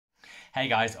Hey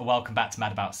guys, welcome back to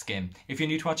Mad About Skin. If you're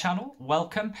new to our channel,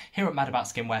 welcome. Here at Mad About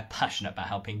Skin, we're passionate about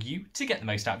helping you to get the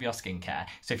most out of your skincare.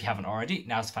 So if you haven't already,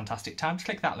 now's a fantastic time to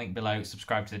click that link below,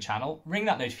 subscribe to the channel, ring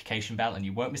that notification bell, and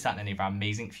you won't miss out on any of our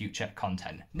amazing future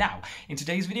content. Now, in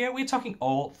today's video, we're talking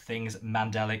all things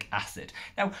Mandelic Acid.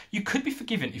 Now, you could be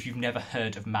forgiven if you've never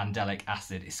heard of Mandelic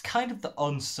Acid. It's kind of the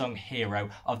unsung hero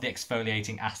of the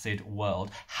exfoliating acid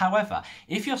world. However,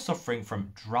 if you're suffering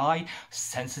from dry,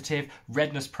 sensitive,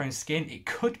 redness-prone skin, it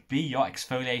could be your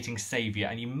exfoliating saviour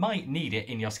and you might need it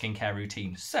in your skincare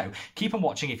routine. So keep on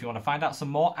watching if you want to find out some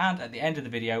more, and at the end of the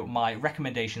video, my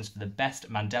recommendations for the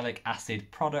best Mandelic Acid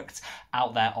products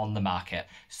out there on the market.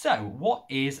 So what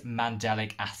is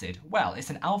Mandelic Acid? Well, it's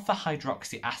an alpha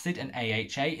hydroxy acid and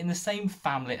AHA in the same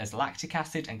family as lactic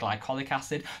acid and glycolic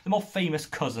acid, the more famous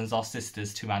cousins or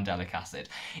sisters to Mandelic Acid.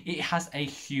 It has a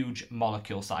huge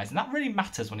molecule size, and that really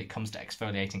matters when it comes to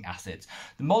exfoliating acids.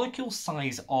 The molecule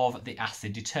size of the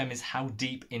acid determines how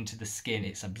deep into the skin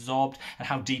it's absorbed and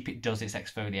how deep it does its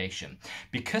exfoliation.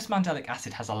 Because Mandelic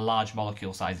Acid has a large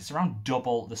molecule size, it's around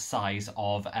double the size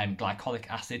of glycolic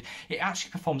acid, it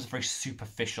actually performs a very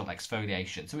superficial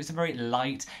exfoliation. So it's a very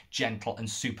light, gentle and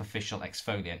superficial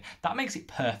exfoliant. That makes it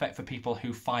perfect for people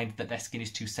who find that their skin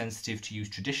is too sensitive to use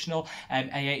traditional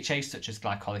AHA such as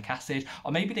glycolic acid,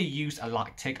 or maybe they use a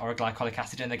lactic or a glycolic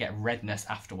acid and they get redness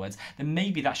afterwards. Then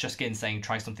maybe that's your skin saying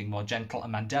try something more gentle,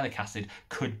 and Mandelic Acid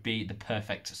could be the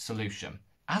perfect solution.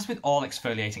 As with all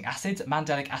exfoliating acids,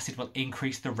 Mandelic Acid will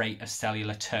increase the rate of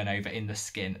cellular turnover in the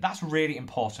skin. That's really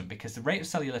important because the rate of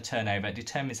cellular turnover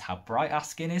determines how bright our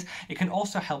skin is. It can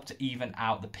also help to even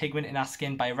out the pigment in our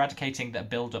skin by eradicating the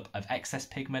buildup of excess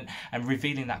pigment and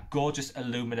revealing that gorgeous,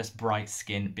 luminous, bright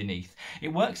skin beneath.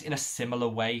 It works in a similar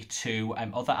way to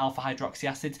other alpha hydroxy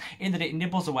acids in that it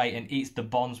nibbles away and eats the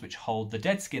bonds which hold the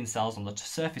dead skin cells on the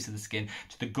surface of the skin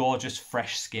to the gorgeous,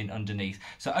 fresh skin underneath.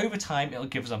 So over time, it'll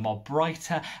give us a more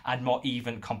brighter and more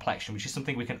even complexion, which is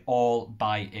something we can all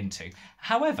buy into.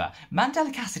 However,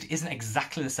 Mandelic Acid isn't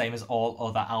exactly the same as all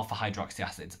other alpha hydroxy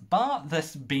acids, but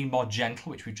this being more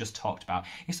gentle, which we've just talked about,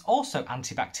 it's also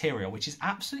antibacterial, which is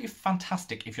absolutely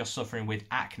fantastic if you're suffering with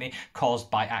acne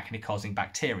caused by acne causing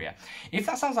bacteria. If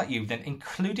that sounds like you, then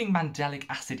including Mandelic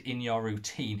Acid in your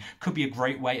routine could be a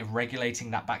great way of regulating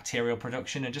that bacterial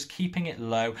production and just keeping it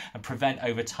low and prevent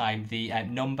over time the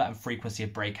number and frequency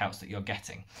of breakouts that you're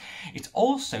getting. It's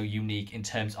also unique in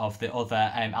terms of the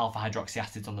other alpha hydroxy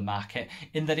acids on the market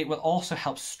in that it will also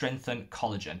help strengthen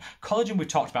collagen. Collagen we've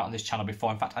talked about on this channel before.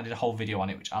 In fact, I did a whole video on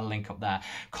it, which I'll link up there.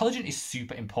 Collagen is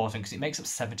super important because it makes up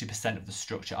 70% of the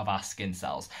structure of our skin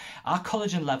cells. Our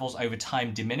collagen levels over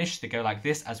time diminish. They go like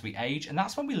this as we age, and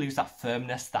that's when we lose that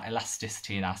firmness, that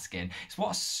elasticity in our skin. It's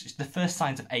what the first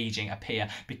signs of aging appear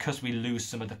because we lose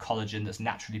some of the collagen that's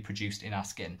naturally produced in our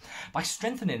skin. By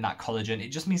strengthening that collagen, it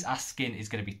just means our skin is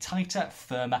going to be tighter,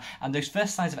 firmer, and those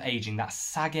first signs of aging, that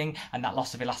sagging and that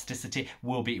loss of elasticity,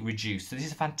 will be reduced. So this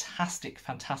is a fantastic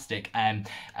AHA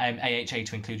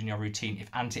to include in your routine if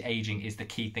anti-aging is the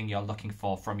key thing you're looking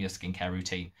for from your skincare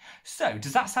routine. So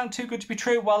does that sound too good to be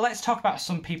true? Well, let's talk about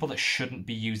some people that shouldn't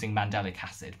be using Mandelic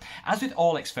Acid. As with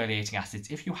all exfoliating acids,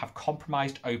 if you have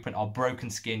compromised, open or broken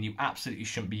skin, you absolutely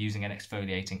shouldn't be using an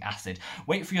exfoliating acid.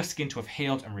 Wait for your skin to have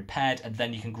healed and repaired, and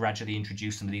then you can gradually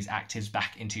introduce some of these actives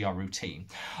back into your routine.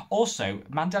 Also,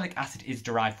 Mandelic Acid is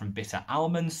derived from bitter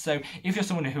almonds, so if you're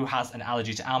someone who has an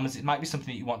allergy to almonds, it might be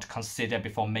something that you want to consider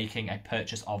before making a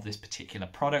purchase of this particular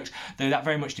product, though that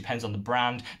very much depends on the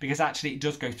brand, because actually it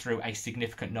does go through a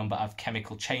significant number of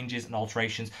chemical changes and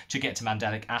alterations to get to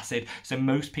Mandelic Acid, so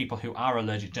most people who are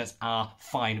allergic to nuts are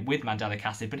fine with Mandelic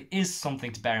Acid, but it is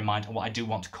something to bear in mind and what I do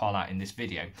want to call out in this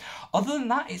video. Other than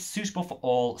that, it's suitable for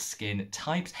all skin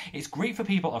types. It's great for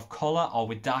people of colour or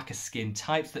with darker skin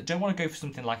types that don't want to go for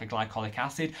something like a glycolic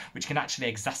acid, which can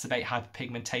actually exacerbate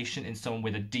hyperpigmentation in someone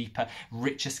with a deeper,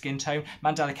 richer skin tone.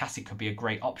 Mandelic Acid could be a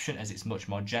great option as it's much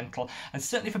more gentle, and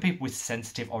certainly for people with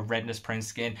sensitive or redness prone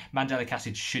skin, Mandelic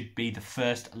Acid should be the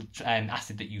first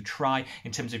acid that you try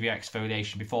in terms of your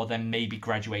exfoliation before then maybe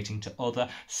graduating to other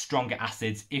stronger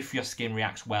acids if your skin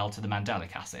reacts well to the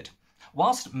Mandelic Acid.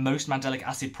 Whilst most Mandelic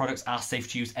Acid products are safe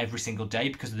to use every single day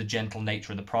because of the gentle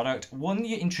nature of the product, when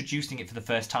you're introducing it for the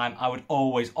first time, I would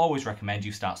always recommend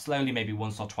you start slowly, maybe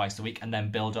once or twice a week, and then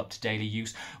build up to daily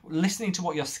use, listening to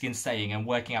what your skin's saying and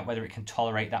working out whether it can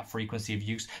tolerate that frequency of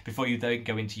use before you then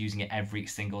go into using it every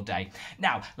single day.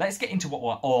 Now, let's get into what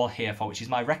we're all here for, which is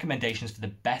my recommendations for the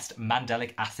best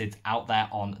Mandelic Acids out there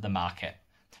on the market.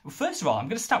 First of all, I'm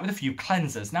going to start with a few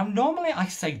cleansers. Now, normally I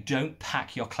say don't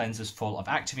pack your cleansers full of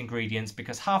active ingredients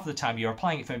because half of the time you're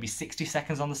applying it for maybe 60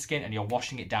 seconds on the skin and you're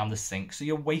washing it down the sink, so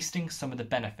you're wasting some of the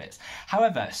benefits.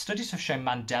 However, studies have shown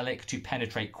Mandelic to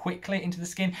penetrate quickly into the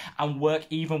skin and work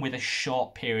even with a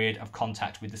short period of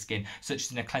contact with the skin, such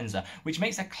as in a cleanser, which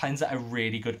makes a cleanser a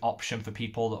really good option for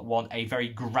people that want a very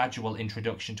gradual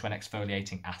introduction to an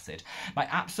exfoliating acid. My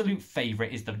absolute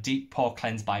favourite is the Deep Pore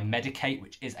Cleanse by Medicate,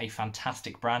 which is a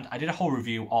fantastic brand. I did a whole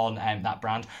review on that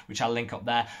brand, which I'll link up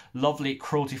there. Lovely,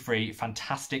 cruelty-free,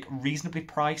 fantastic, reasonably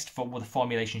priced for the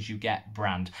formulations you get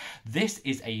brand. This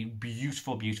is a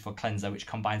beautiful, beautiful cleanser which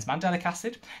combines mandelic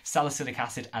acid, salicylic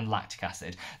acid, and lactic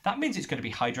acid. That means it's going to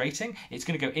be hydrating. It's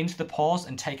going to go into the pores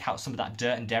and take out some of that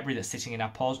dirt and debris that's sitting in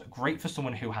our pores. Great for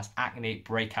someone who has acne,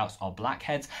 breakouts, or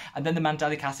blackheads. And then the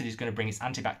mandelic acid is going to bring its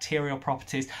antibacterial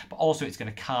properties, but also it's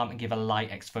going to calm and give a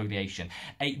light exfoliation.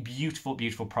 A beautiful,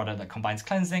 beautiful product that combines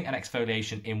cleansing and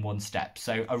exfoliation in one step.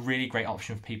 So a really great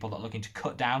option for people that are looking to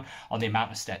cut down on the amount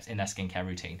of steps in their skincare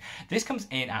routine. This comes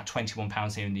in at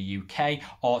 £21 here in the UK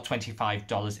or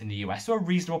 $25 in the US. So a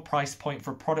reasonable price point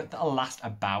for a product that'll last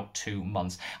about 2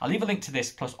 months. I'll leave a link to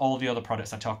this plus all the other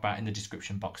products I talk about in the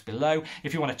description box below.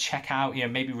 If you want to check out,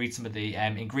 maybe read some of the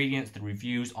ingredients, the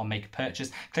reviews, or make a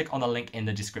purchase, click on the link in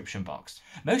the description box.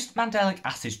 Most mandelic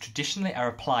acids traditionally are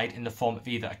applied in the form of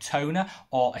either a toner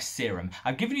or a serum.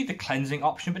 I've given you the cleansing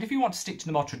option, but if you want to stick to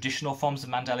the more traditional forms of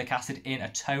mandelic acid in a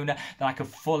toner, then I could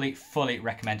fully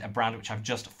recommend a brand which I've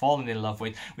just fallen in love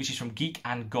with, which is from Geek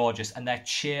and Gorgeous, and their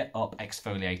Cheer Up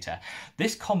Exfoliator.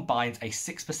 This combines a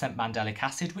 6% mandelic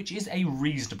acid, which is a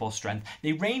reasonable strength.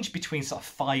 They range between sort of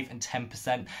 5 and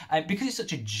 10%. Because it's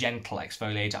such a gentle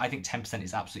exfoliator, I think 10%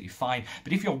 is absolutely fine.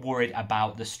 But if you're worried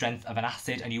about the strength of an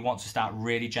acid and you want to start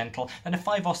really gentle, then a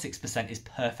 5 or 6% is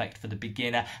perfect for the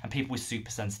beginner and people with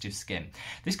super sensitive skin.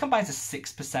 This combines a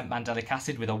 6% mandelic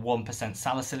acid with a 1%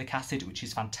 salicylic acid, which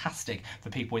is fantastic for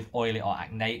people with oily or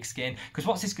acneic skin, because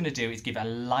what this is going to do is give a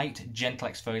light, gentle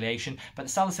exfoliation, but the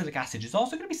salicylic acid is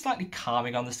also going to be slightly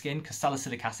calming on the skin because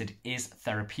salicylic acid is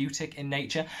therapeutic in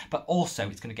nature, but also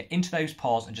it's going to get into those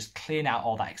pores and just clean out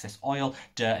all that excess oil,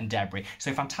 dirt and debris.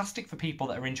 So fantastic for people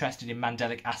that are interested in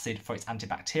mandelic acid for its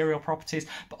antibacterial properties,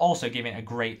 but also giving a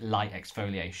great light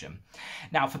exfoliation.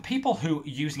 Now, for people who are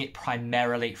using it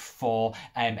primarily for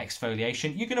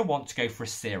exfoliation, you're going to want to go for a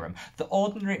serum. The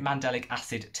ordinary mandelic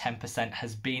acid 10%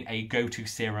 has been a go-to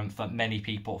serum for many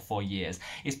people for years.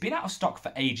 It's been out of stock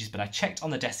for ages, but I checked on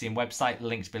the Decium website,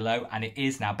 linked below, and it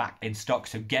is now back in stock,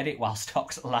 so get it while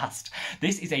stocks last.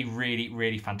 This is a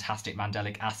really fantastic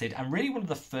mandelic acid, and really one of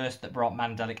the first that brought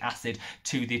mandelic acid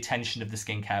to the attention of the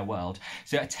skincare world.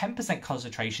 So a 10%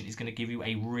 concentration is going to give you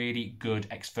a really good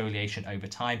exfoliation over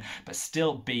time, but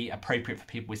still be appropriate for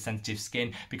people with sensitive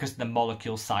skin because of the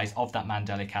molecule size of that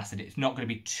mandelic acid. It's not going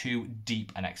to be too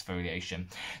deep an exfoliation.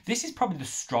 This is probably the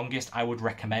strongest I would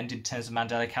recommend in terms of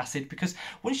mandelic acid, because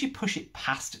once you push it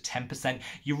past 10%,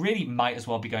 you really might as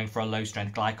well be going for a low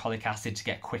strength glycolic acid to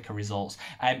get quicker results,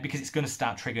 because it's going to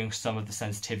start triggering some of the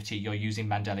sensitivity you're using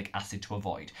mandelic acid to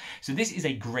avoid. So this is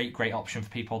a great option for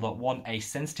people that want a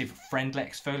sensitive, friendly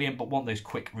exfoliant but want those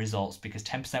quick results, because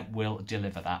 10% will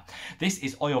deliver that. This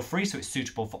is oil free, so it's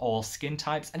suitable for all skin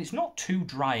types, and it's not too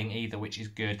drying either, which is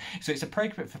good. So it's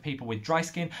appropriate for people with dry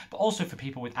skin, but also for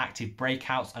people with active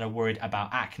breakouts and are worried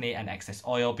about acne and excess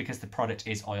oil, because the product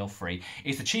is oil free.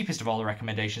 It's the cheapest of all the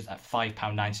recommendations at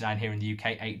 £5.99 here in the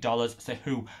UK, $8. So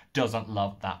who doesn't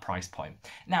love that price point?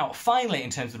 Now, finally, in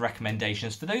terms of the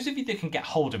recommendations, for those of you that can get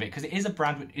hold of it, because it is a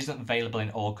brand which isn't available in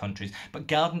all countries, but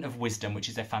Garden of Wisdom, which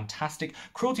is a fantastic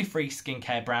cruelty-free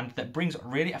skincare brand that brings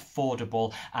really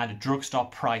affordable and drugstore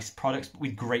price products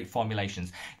with great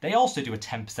formulations. They also do a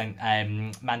 10%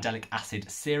 mandelic acid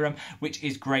serum, which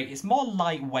is great. It's more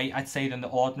lightweight, I'd say, than the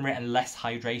ordinary and less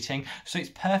hydrating, so it's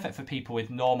perfect for people with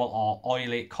normal or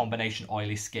oily, combination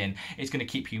oily skin. It's going to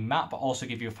keep you matte, but also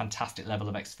give you a fantastic level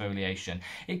of exfoliation.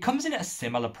 It comes in at a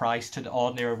similar price to the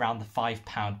ordinary, around the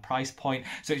 £5 price point,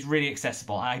 so it's really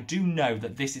accessible. And I do know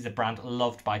that this is a brand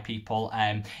loved by people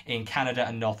in Canada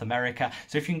and North America,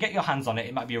 so if you can get your hands on it,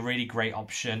 it might be a really great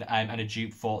option and a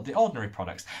dupe for the ordinary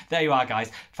products. There you are,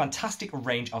 guys. Fantastic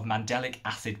range of mandelic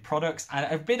acid products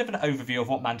and a bit of an overview of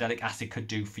what mandelic acid could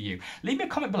do for you. Leave me a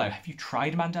comment below. Have you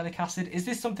tried mandelic acid? Is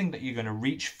this something that you're going to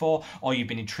reach for, or you've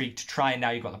been intrigued to try and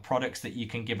now you've got the products that you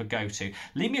can give a go to?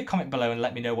 Leave me a comment below and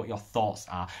let me know what your thoughts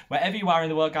are. Wherever you are in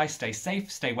the world, guys, stay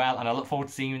safe, stay well, and I look forward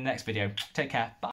to seeing you in the next video. Take care. Bye.